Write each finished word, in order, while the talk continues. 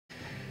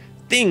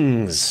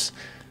Things.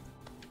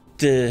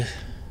 Is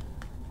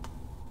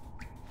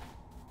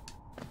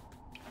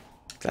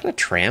that a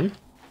tram?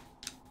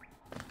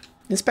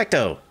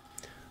 Inspecto.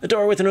 A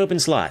door with an open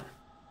slot.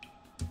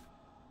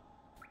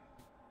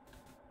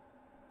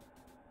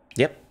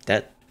 Yep,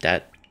 that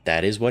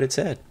is what it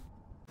said.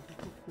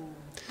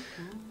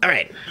 All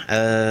right.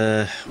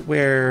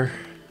 Where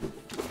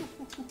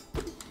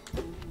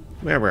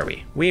were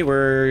we? We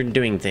were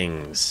doing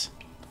things.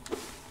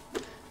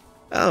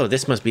 Oh,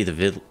 this must be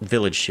the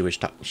village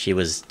she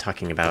was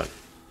talking about.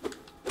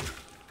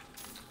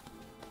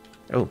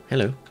 Oh,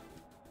 hello.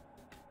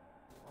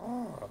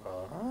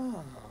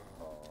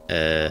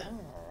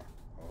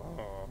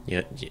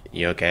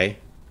 You okay?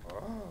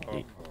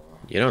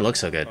 You don't look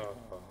so good.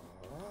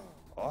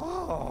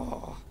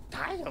 Oh,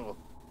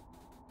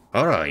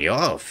 you're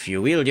off.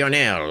 You wield your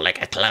nail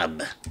like a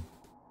club.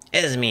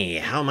 Esme,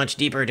 how much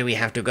deeper do we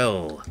have to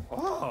go?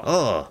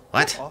 Oh,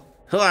 what?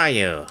 Who are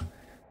you?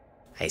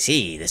 I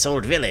see, this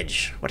old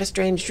village. What a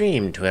strange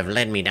dream to have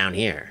led me down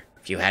here.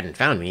 If you hadn't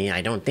found me,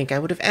 I don't think I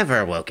would have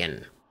ever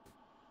woken.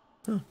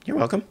 Oh, you're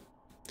welcome.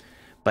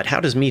 But how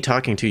does me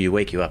talking to you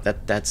wake you up?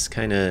 That's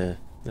kind of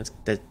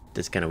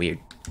weird.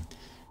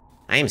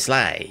 I am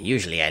Sly.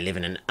 Usually I live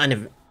an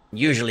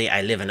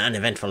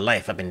uneventful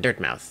life up in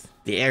Dirtmouth.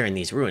 The air in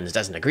these ruins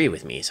doesn't agree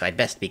with me, so I'd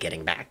best be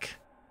getting back.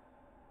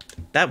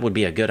 That would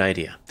be a good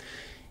idea.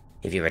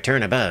 If you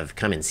return above,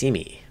 come and see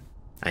me.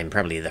 I'm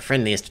probably the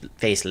friendliest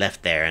face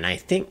left there, and I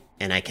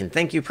can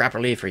thank you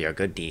properly for your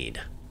good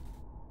deed.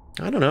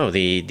 I don't know.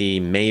 The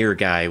mayor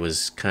guy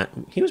was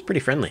he was pretty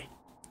friendly.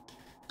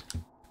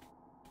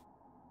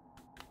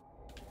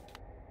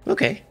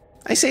 Okay,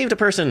 I saved a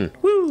person.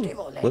 Woo!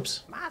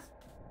 Whoops.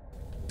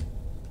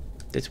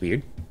 That's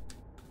weird.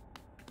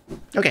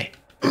 Okay.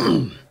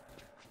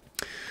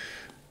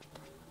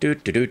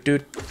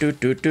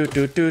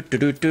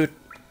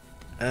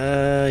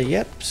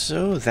 Yep,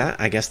 so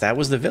I guess that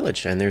was the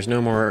village, and there's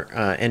no more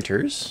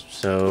enters,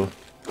 so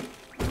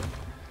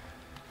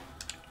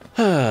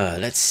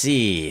let's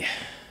see.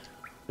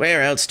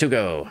 Where else to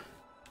go?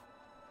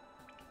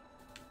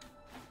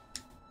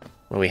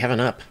 Well, we have an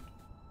up.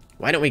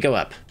 Why don't we go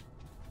up?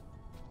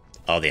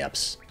 All the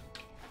ups.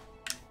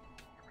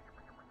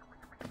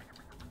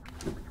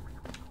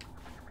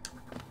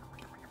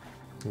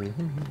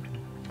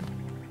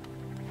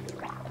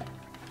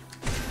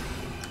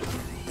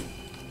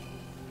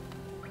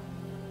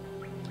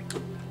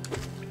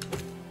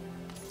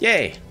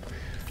 Yay!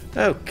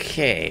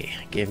 Okay,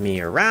 give me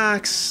your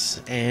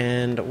rocks,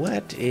 and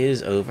what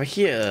is over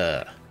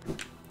here?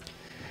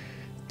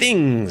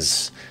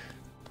 Things!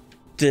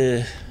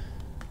 Is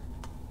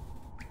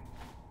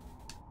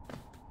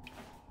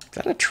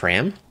that a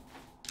tram?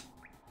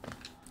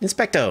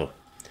 Inspecto!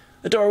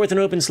 A door with an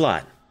open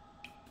slot.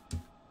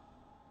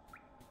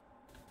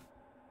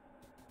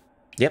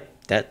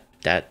 Yep,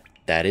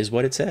 that is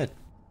what it said.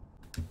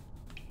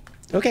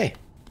 Okay.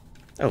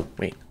 Oh,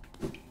 wait.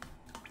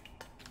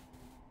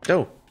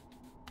 Oh.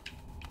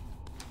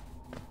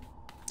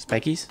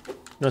 Spikies?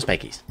 No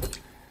spikies.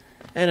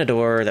 And a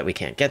door that we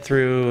can't get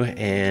through,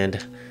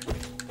 and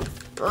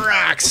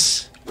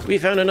rocks! We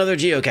found another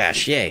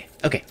geocache, yay.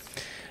 Okay.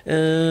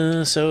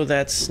 So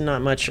that's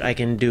not much I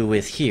can do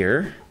with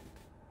here.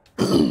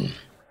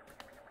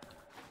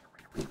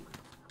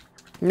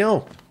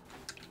 No.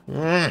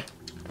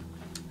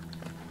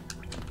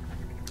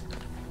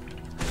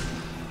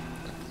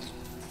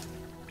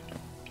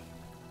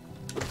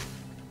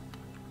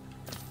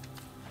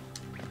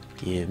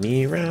 Give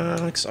me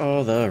rocks,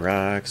 all the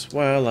rocks,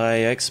 while I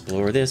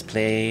explore this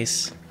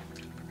place.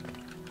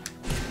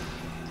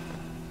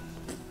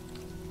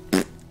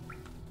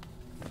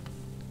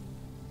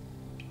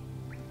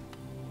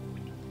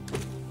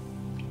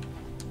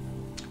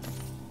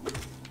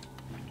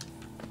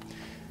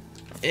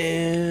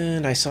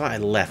 And I saw a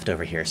left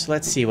over here, so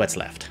let's see what's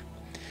left.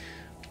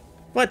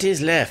 What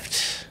is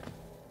left?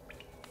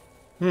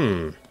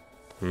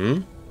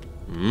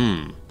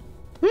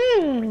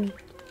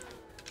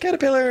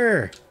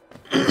 Caterpillar!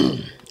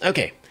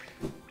 Okay.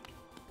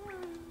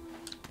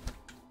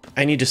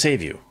 I need to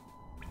save you.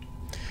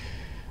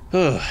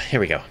 Oh, here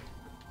we go.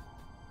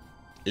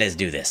 Let's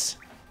do this.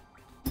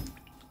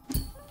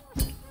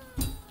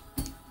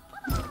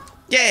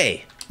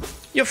 Yay!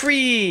 You're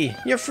free!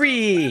 You're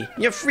free!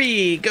 You're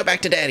free! Go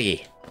back to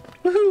Daddy!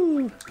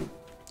 Woohoo!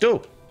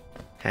 Go!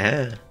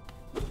 Haha.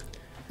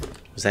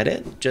 Was that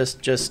it?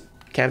 Just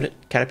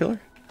caterpillar?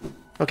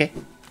 Okay.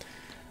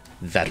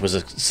 That was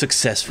a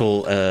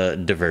successful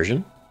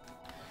diversion.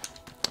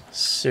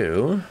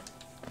 So,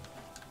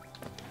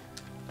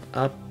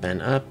 up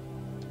and up.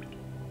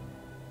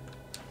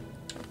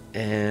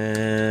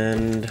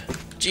 And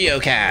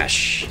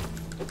geocache!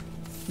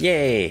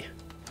 Yay!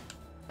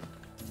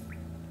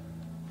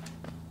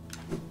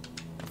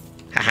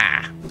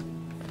 Haha!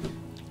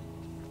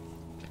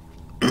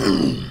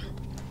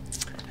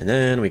 And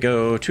then we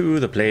go to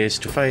the place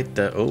to fight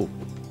the... Oh,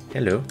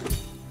 hello.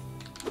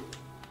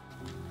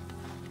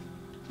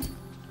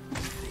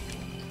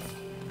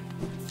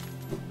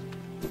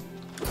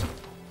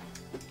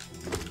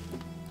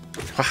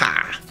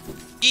 Haha!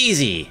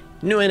 Easy!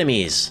 New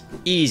enemies!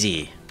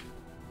 Easy.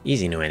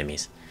 Easy new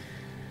enemies.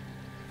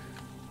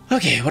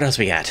 Okay, what else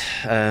we got?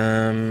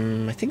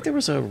 I think there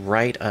was a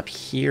right up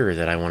here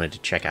that I wanted to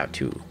check out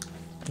too.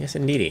 Yes,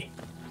 indeedy.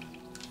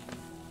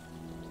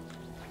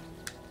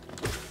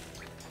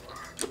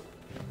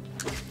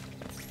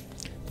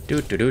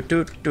 Doot doot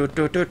doot doot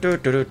doot doot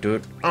doot doot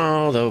doot.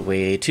 All the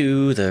way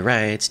to the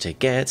rights to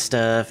get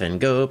stuff and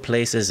go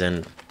places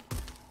and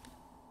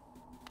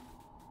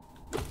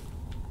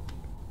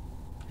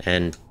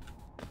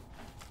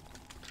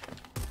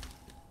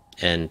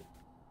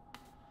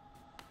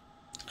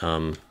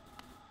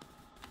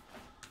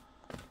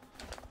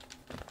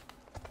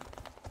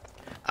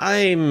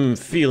I'm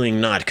feeling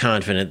not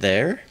confident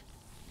there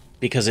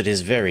because it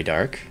is very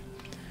dark.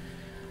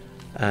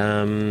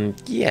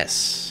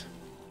 Yes.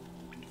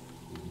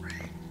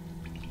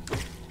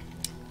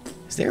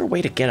 Is there a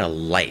way to get a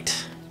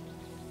light?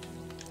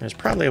 There's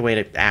probably a way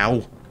to...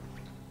 Ow!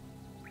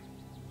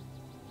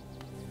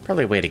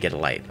 Probably a way to get a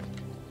light.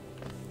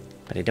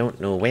 But I don't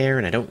know where,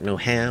 and I don't know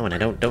how, and I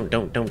don't.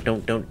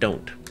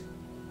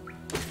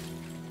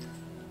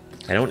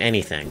 I don't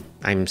anything.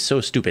 I'm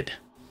so stupid.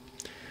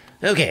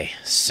 Okay,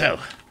 so...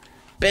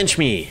 Bench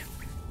me!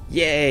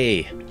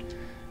 Yay!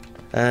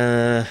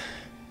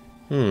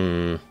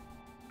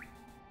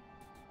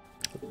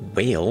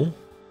 Whale?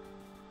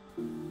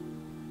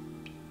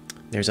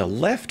 There's a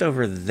left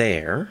over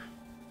there,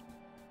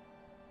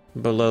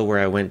 below where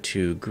I went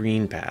to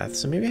Green Path,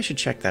 so maybe I should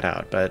check that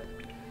out, but...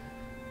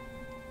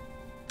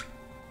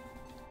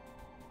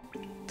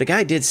 The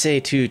guy did say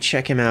to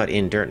check him out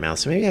in Dirtmouth,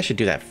 so maybe I should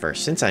do that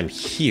first. Since I'm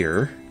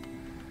here,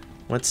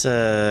 let's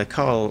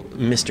call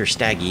Mr.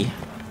 Staggy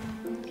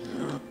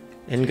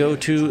and go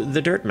to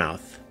the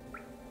Dirtmouth.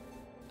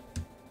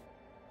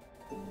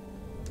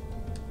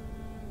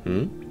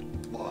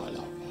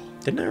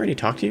 Didn't I already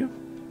talk to you?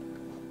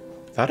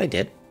 Thought I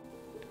did.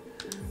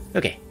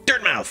 Okay,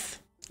 Dirtmouth!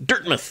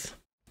 Dirtmouth!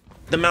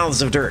 The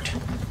mouths of dirt.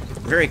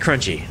 Very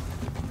crunchy.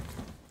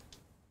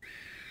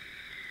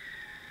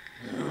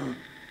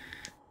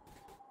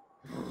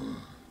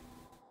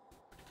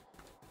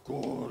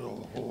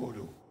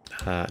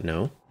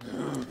 No.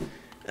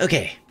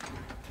 Okay,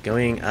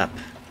 going up.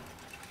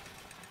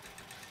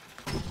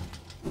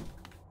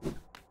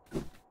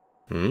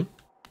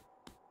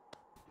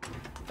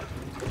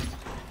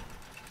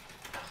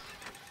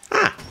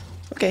 Ah,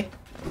 okay.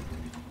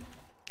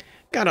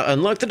 Gotta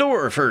unlock the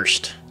door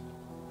first.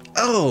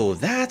 Oh,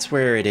 that's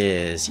where it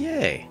is.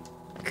 Yay.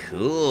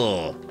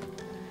 Cool.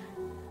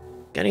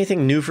 Got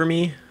anything new for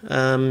me,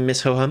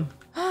 Miss Ho-Hum?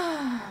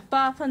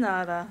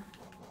 Bafanada.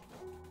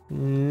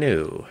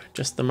 No,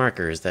 just the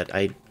markers that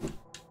I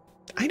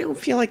don't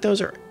feel like those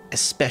are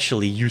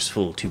especially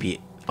useful, to be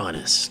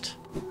honest.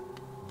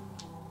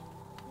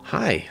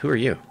 Hi, who are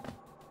you?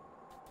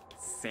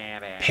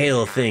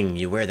 Pale thing,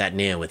 you wear that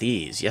nail with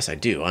ease. Yes, I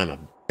do. I'm a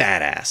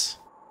badass.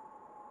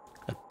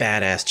 A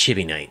badass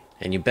chibi knight,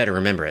 and you better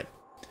remember it.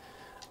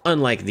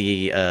 Unlike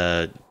the,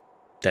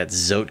 that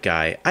Zote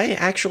guy, I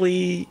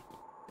actually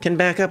can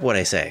back up what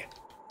I say.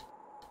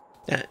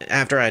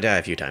 After I die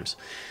a few times.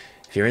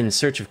 If you're in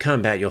search of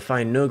combat, you'll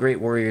find no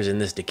great warriors in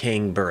this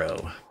decaying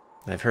burrow.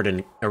 I've heard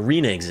an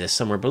arena exists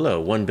somewhere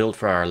below, one built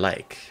for our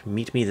like.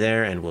 Meet me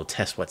there and we'll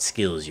test what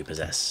skills you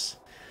possess.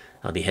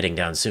 I'll be heading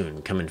down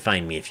soon. Come and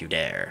find me if you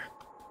dare.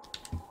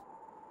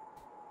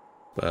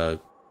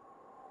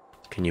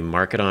 Can you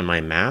mark it on my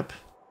map?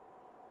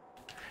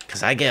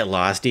 Because I get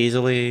lost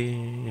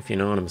easily, if you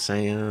know what I'm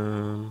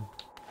saying.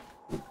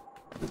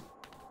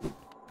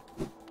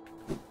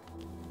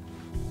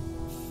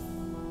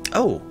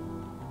 Oh!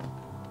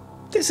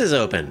 This is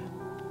open.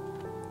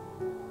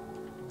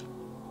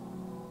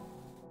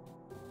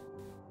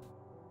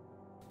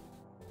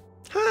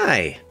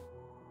 Hi!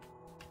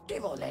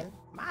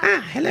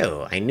 Ah,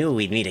 hello. I knew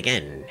we'd meet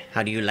again.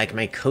 How do you like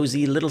my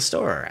cozy little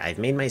store? I've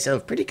made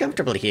myself pretty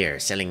comfortable here,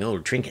 selling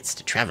old trinkets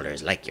to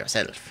travelers like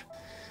yourself.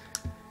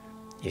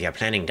 If you're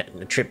planning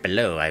a trip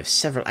below, I have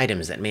several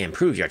items that may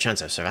improve your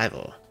chance of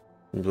survival.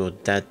 Well,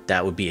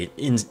 that would be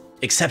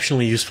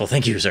exceptionally useful.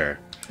 Thank you, sir.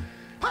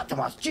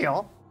 Patoas,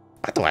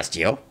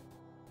 Gio.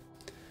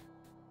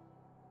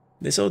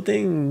 This old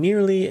thing,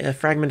 nearly a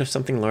fragment of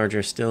something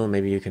larger. Still,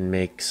 maybe you can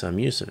make some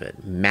use of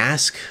it.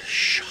 Mask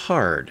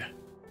shard.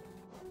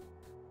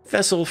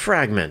 Vessel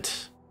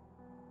fragment.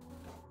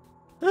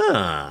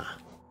 Ah.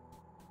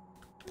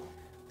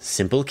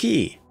 Simple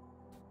key.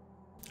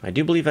 I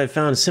do believe I've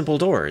found simple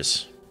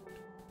doors.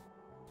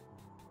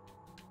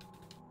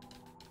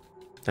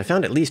 I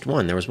found at least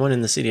one. There was one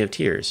in the City of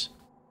Tears.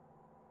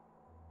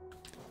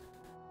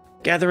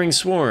 Gathering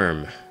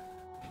Swarm.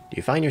 Do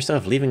you find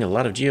yourself leaving a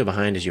lot of Geo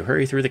behind as you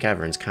hurry through the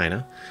caverns,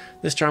 kinda?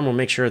 This charm will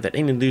make sure that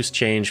any loose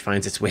change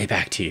finds its way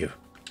back to you.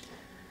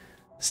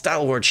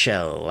 Stalwart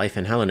Shell. Life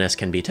in Hallownest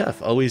can be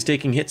tough, always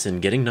taking hits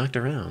and getting knocked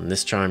around.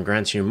 This charm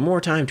grants you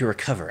more time to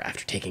recover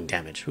after taking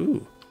damage.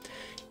 Ooh.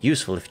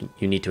 Useful if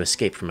you need to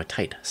escape from a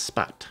tight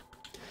spot.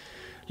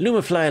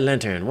 Lumafly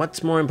Lantern.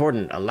 What's more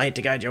important, a light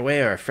to guide your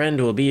way or a friend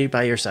who will be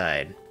by your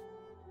side?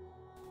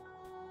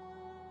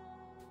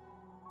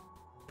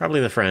 Probably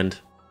the friend.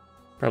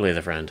 Probably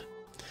the friend.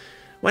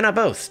 Why not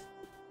both?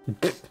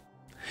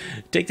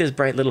 Take this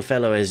bright little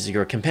fellow as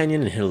your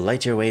companion and he'll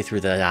light your way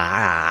through the...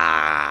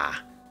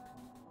 Ah!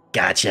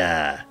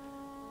 Gotcha!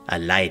 A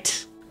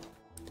light.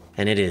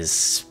 And it is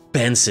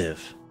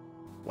expensive.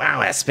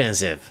 Wow,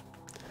 expensive.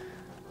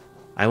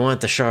 I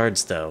want the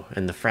shards, though,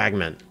 and the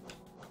fragment.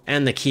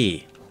 And the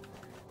key.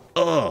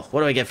 Oh,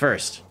 what do I get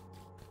first?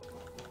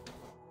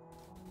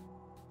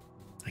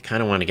 I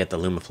kind of want to get the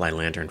Lumifly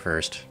lantern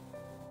first.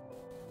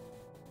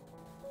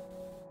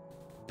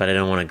 But I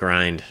don't want to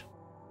grind.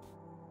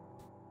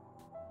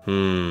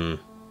 I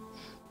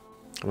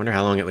wonder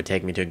how long it would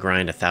take me to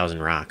grind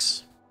 1,000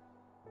 rocks.